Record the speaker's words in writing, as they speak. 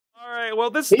right. Well,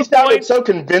 this is He the point. sounded so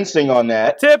convincing on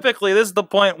that. Typically, this is the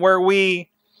point where we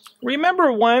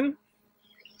remember when.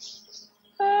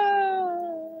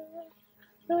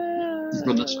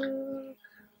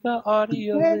 The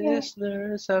audio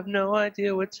listeners have no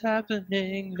idea what's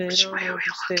happening. They don't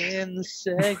understand the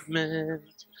segment.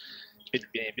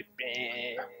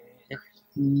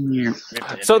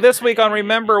 So this week on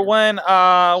Remember When,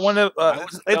 one of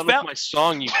it's my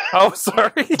song. You. Oh,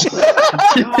 sorry.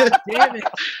 God damn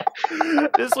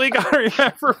it! This week on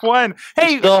Remember When.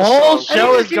 Hey, The whole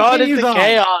show has gone into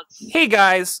chaos. hey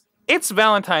guys, it's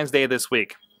Valentine's Day this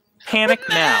week. Panic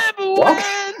now.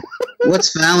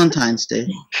 What's Valentine's Day?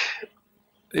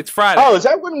 It's Friday. Oh, is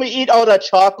that when we eat all that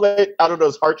chocolate out of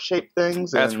those heart-shaped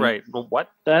things? That's right. Well,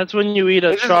 what? That's when you eat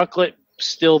a chocolate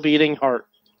still beating heart.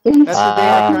 That's the day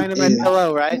I cried in my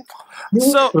pillow, right?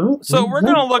 So we're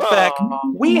gonna look back.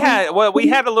 We had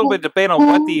a little bit of debate on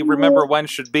what the Remember When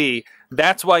should be.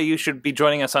 That's why you should be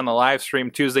joining us on the live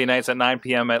stream Tuesday nights at 9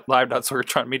 p.m. at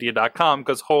live.sorgatronmedia.com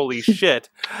because holy shit.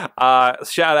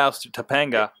 Shout outs to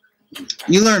Topanga.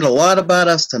 You learned a lot about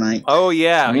us tonight. Oh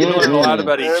yeah, we learned a lot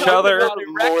about each other.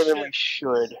 More than we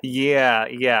should.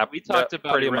 Yeah. We talked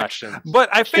about pretty erections. much. But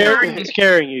I Sharing figured is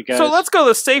caring, you guys. so let's go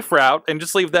the safe route and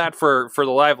just leave that for the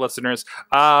live listeners.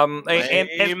 And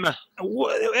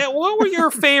what were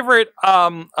your favorite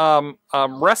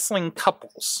wrestling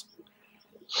couples?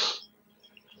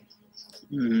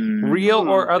 Real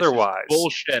or otherwise?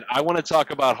 Bullshit. I want to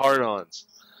talk about hard-ons.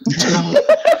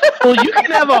 Well, you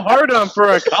can have a hard-on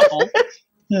for a couple.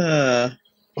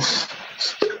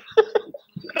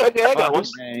 Okay, I got one.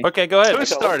 Okay, go ahead. Who's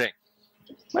starting?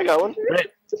 I got one.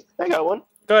 I got one.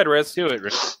 Go ahead, Riz. Do it,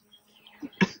 Riz.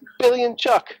 Billy and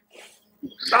Chuck.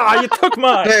 Ah, you took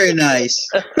mine. Very nice.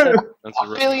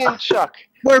 Billy and Chuck.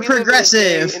 We're We live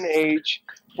progressive. in an age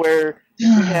where we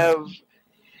have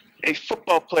a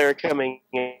football player coming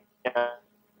out.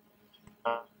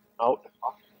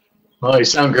 Oh, you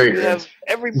sound great. We have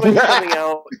everybody coming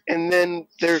out, and then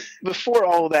before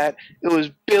all that, it was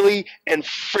Billy and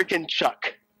frickin'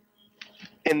 Chuck,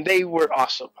 and they were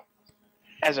awesome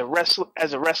as a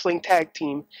wrestling tag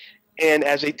team, and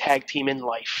as a tag team in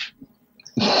life.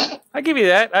 I give you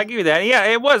that. Yeah,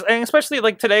 it was, and especially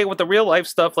like today with the real life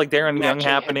stuff like Darren Young Matching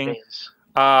happening.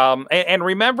 headbands. And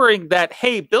remembering that,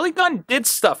 hey, Billy Gunn did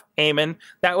stuff, Eamon,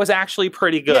 that was actually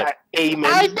pretty good. Yeah,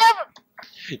 amen.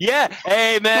 Yeah,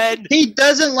 amen. He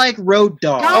doesn't like Road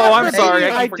Dogg. Oh, I'm sorry.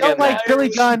 I don't like Billy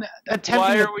Gunn Why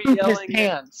attempting to are we poop his yelling at-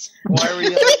 pants. Why are we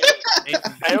yelling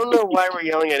at I don't know why we're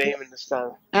yelling at Eamon this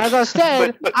time. As I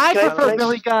said, But I can I prefer finish?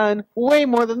 Billy Gunn way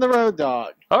more than the Road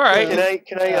Dogg. All right.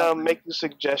 Can I make the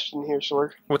suggestion here,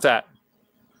 Sorg? What's that?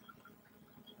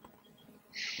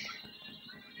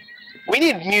 We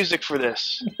need music for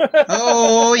this.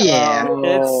 Oh, yeah.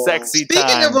 It's sexy Speaking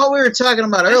time. of what we were talking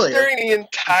about Just earlier. during the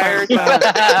entire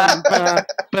time.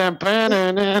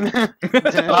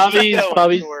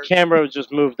 Bobby's camera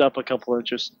just moved up a couple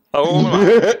inches. Oh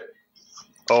my.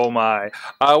 Oh my.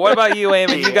 What about you,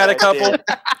 Eamon? You got a couple?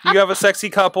 You have a sexy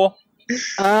couple?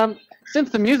 Since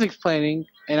the music's playing,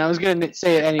 and I was going to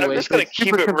say it anyway. I'm just going to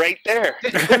keep it right there.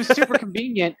 It was super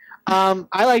convenient.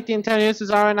 I like the Antonio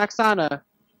Cesaro and Oksana.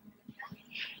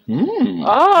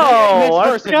 Oh,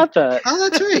 I forgot that. Oh,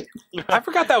 that's right. I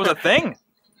forgot that was a thing.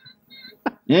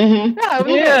 Mm-hmm.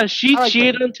 Yeah, she I like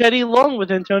cheated that. on Teddy Long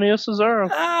with Antonio Cesaro.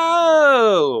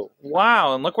 Oh,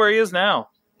 wow. And look where he is now.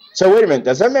 So wait a minute.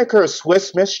 Does that make her a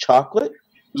Swiss Miss Chocolate?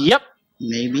 Yep,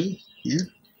 Maybe. Yeah.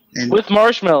 And, with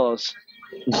marshmallows.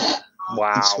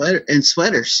 Wow. and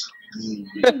sweaters.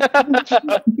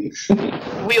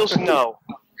 Wheels, no.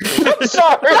 I'm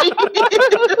sorry.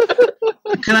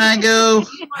 Can I go?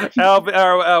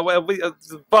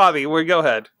 Bobby, go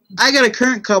ahead. I got a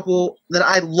current couple that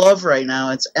I love right now.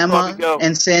 It's Emma Bobby, go.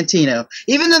 and Santino.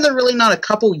 Even though they're really not a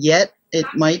couple yet, it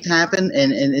might happen,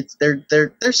 and it's they're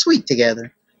sweet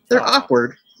together. They're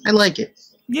awkward. I like it.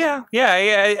 Yeah.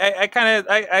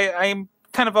 I'm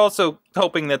kind of also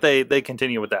hoping that they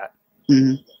continue with that.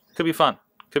 hmm Could be fun.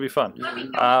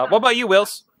 What about you,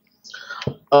 Wills?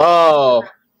 Oh,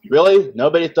 really?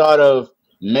 Nobody thought of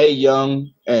Mae Young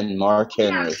and Mark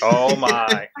Henry. Oh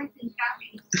my.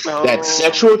 That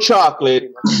sexual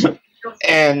chocolate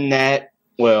and that,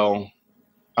 well,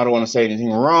 I don't want to say anything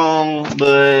wrong,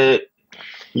 but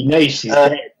Nice.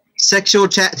 Sexual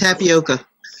tapioca.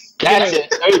 that's it.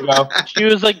 There you go. She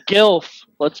was a gilf.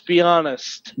 Let's be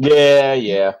honest.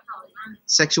 Yeah.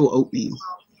 Sexual oatmeal.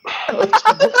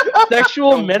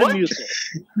 Sexual Metamucil.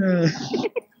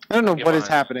 I don't know what is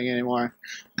happening anymore.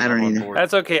 I don't either.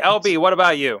 That's okay. LB, what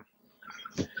about you?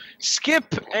 Skip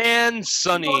and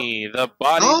Sunny, the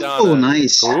body Oh, Donna.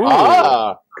 nice. Ooh.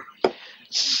 Ah.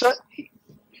 You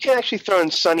can actually throw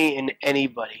in Sonny in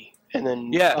anybody, and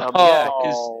then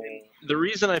because the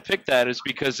reason I picked that is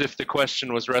because if the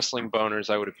question was wrestling boners,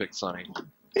 I would have picked Sonny.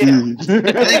 Yeah. I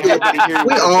think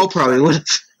we all probably would have.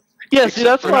 Yeah, see,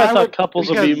 that's why I thought couples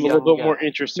would be a because- little bit more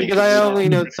interesting. Because I only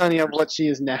know Sunny of what she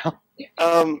is now.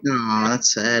 Oh,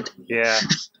 that's sad. Yeah.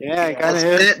 Yeah, it kind of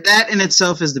is. That in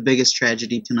itself is the biggest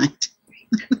tragedy tonight.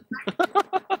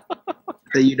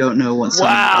 That you don't know what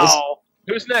someone does. Wow.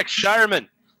 Who's next? Shireman.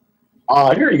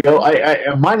 Here you go.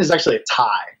 I mine is actually a tie.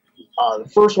 The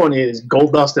first one is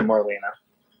Goldust and Marlena.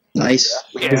 Nice.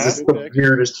 Because it's the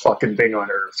weirdest fucking thing on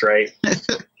earth, right?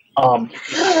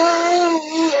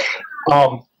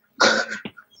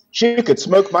 She could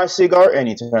smoke my cigar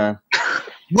anytime.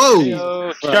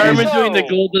 Whoa! Charmin doing the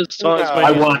Goldust song is my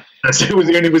I won.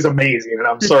 It was amazing, and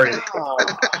I'm sorry.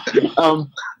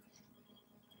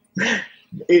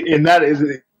 And that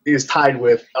is tied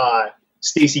with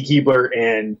Stacy Keibler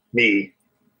and me.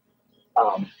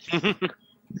 Like,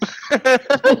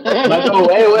 oh,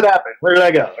 hey, what happened? Where did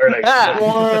I go?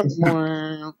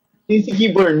 Stacy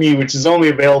Keibler and me, which is only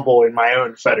available in my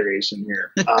own federation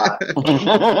here.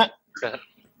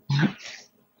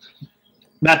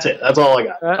 That's it. That's all I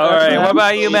got. All right. What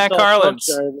about you, Matt Carlins?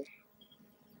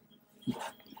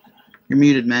 You're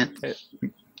muted, Matt.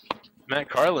 Matt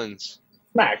Carlins.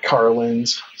 Matt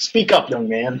Carlins. Speak up, young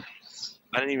man.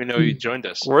 I didn't even know you joined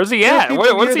us. Where's he at?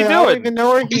 What's he I don't doing? even know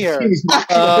we're here.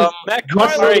 Matt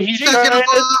Sorry,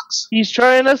 Carlins. he's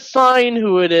trying to sign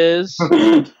who it is.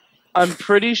 I'm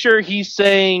pretty sure he's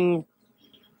saying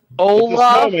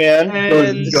Olaf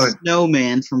and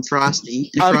Snowman from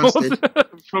Frosty. Frosted.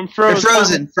 from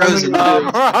Frozen. Frozen.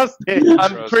 I'm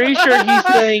pretty sure he's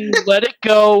saying "Let it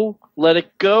go, let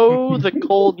it go." The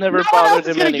cold never No one else bothered is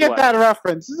him gonna anyway. get that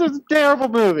reference. This is a terrible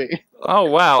movie. Oh,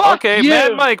 wow. Fuck Okay, you.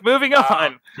 Mad Mike, moving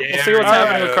on. We'll see what's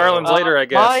happening with Carlins later, I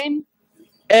guess. Mine,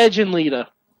 Edge and Lita.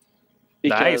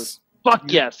 Nice. Fuck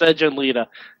yes, Edge and Lita.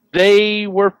 They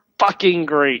were fucking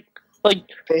great. Like,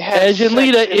 They had Edge and sex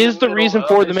Lita in is the middle reason of-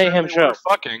 for the Mayhem show.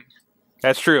 Fucking.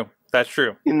 That's true. That's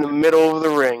true. in the middle of the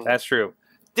ring. That's true.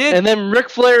 And then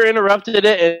Ric Flair interrupted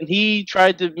it, and he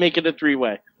tried to make it a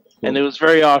three-way. And it was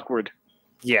very awkward.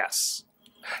 Yes.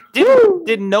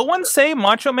 Did no one say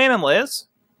Macho Man and Liz?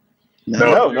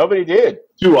 No, nobody did.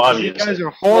 Too You obvious. guys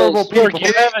are horrible Sorg, people.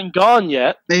 you haven't gone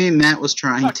yet. Maybe Matt was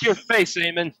trying Fuck to. your face,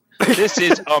 Eamon. This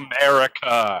is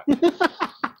America.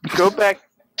 Go back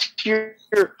to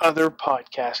your other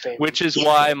podcast, Amy. Which is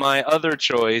why my other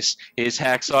choice is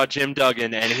Hacksaw Jim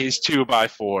Duggan and his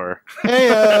 2x4. Hey,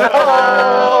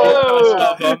 Because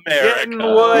of America. Getting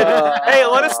wood. Hey,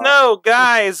 let us know,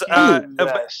 guys.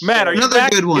 Matt, are you Another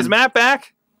back? good one. Is Matt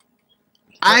back?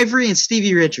 Ivory and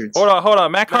Stevie Richards. Hold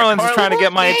on. Matt Carlins is trying to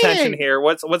get my Hey! attention here.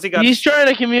 What's he got? He's trying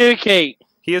to communicate.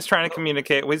 He is trying to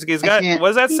communicate. He's I got. can't- What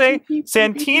does that say?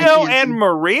 Santino and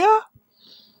Maria?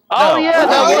 Oh, No. yeah, that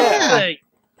Oh, was yeah. a thing.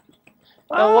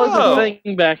 That was Oh. a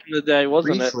thing back in the day,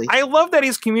 wasn't Briefly. I love that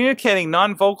he's communicating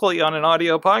non-vocally on an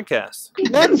audio podcast.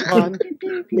 that's fun.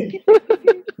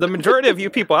 The majority of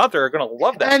you people out there are going to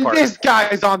love that And part. this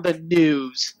guy's on the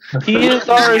news. it? He is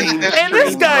our And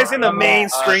this guy's in the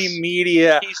mainstream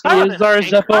media. He is our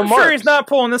Zeppo I'm sure Marx. he's not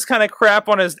pulling this kind of crap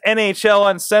on his NHL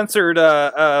Uncensored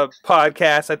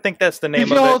podcast. I think that's the Did name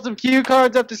you of hold it. some cue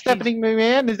cards up to Stephanie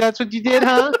McMahon? Is that what you did,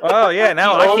 huh? Oh yeah,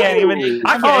 now I can't even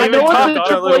talk no on one's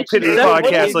a little Triple pity H.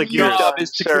 podcast like yours. job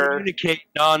is to Sir. communicate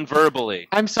non-verbally.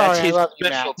 I'm sorry, That's I his love you,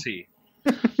 Matt. specialty.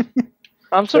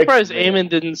 I'm surprised Thanks, man. Eamon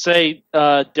didn't say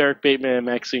Derek Bateman and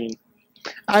Maxine.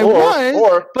 I Or- was,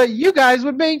 or- but you guys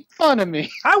would make fun of me.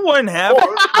 I wouldn't have.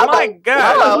 My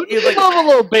God. You love a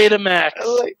little Betamax.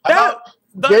 That-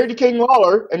 Gary the King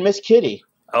Lawler and Miss Kitty.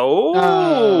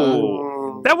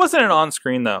 Oh. That wasn't an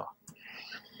on-screen though.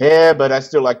 Yeah, but I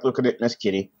still like looking at Miss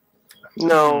Kitty.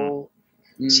 No.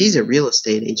 She's a real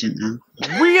estate agent now.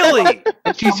 Really?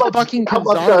 And she's fucking How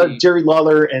about Kazari. Jerry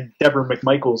Lawler and Deborah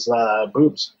McMichael's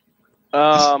boobs?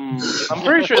 I'm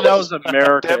pretty sure that was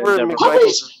America. Deborah Deborah McMichael's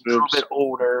is a little bit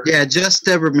older. Yeah, just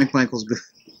Deborah McMichael's booth.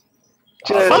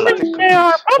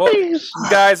 Well,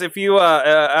 guys, if you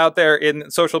out there in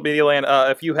social media land,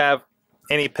 if you have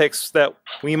any picks that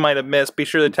we might have missed, be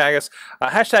sure to tag us.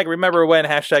 Hashtag remember when,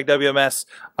 hashtag WMS.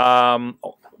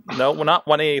 No, we're not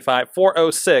 185,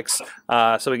 406,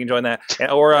 so we can join that.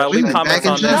 Or leave went comments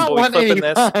back on in this. time. We'll be clipping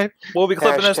this. 185. We'll be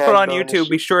clipping this, Hashtag put on bonus. YouTube.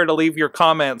 Be sure to leave your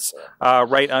comments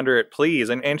right under it, please.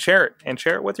 And share it. And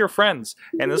share it with your friends.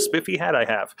 And this spiffy hat I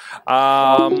have.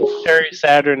 Terry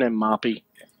Saturn and Moppy.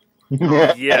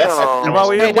 Yes. Oh. And while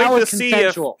we Hey, that wait to was see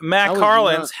consensual. if Matt That was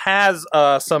Carlins has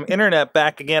some internet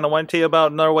back again, I want to tell you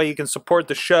about another way you can support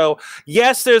the show.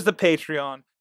 Yes, there's the Patreon.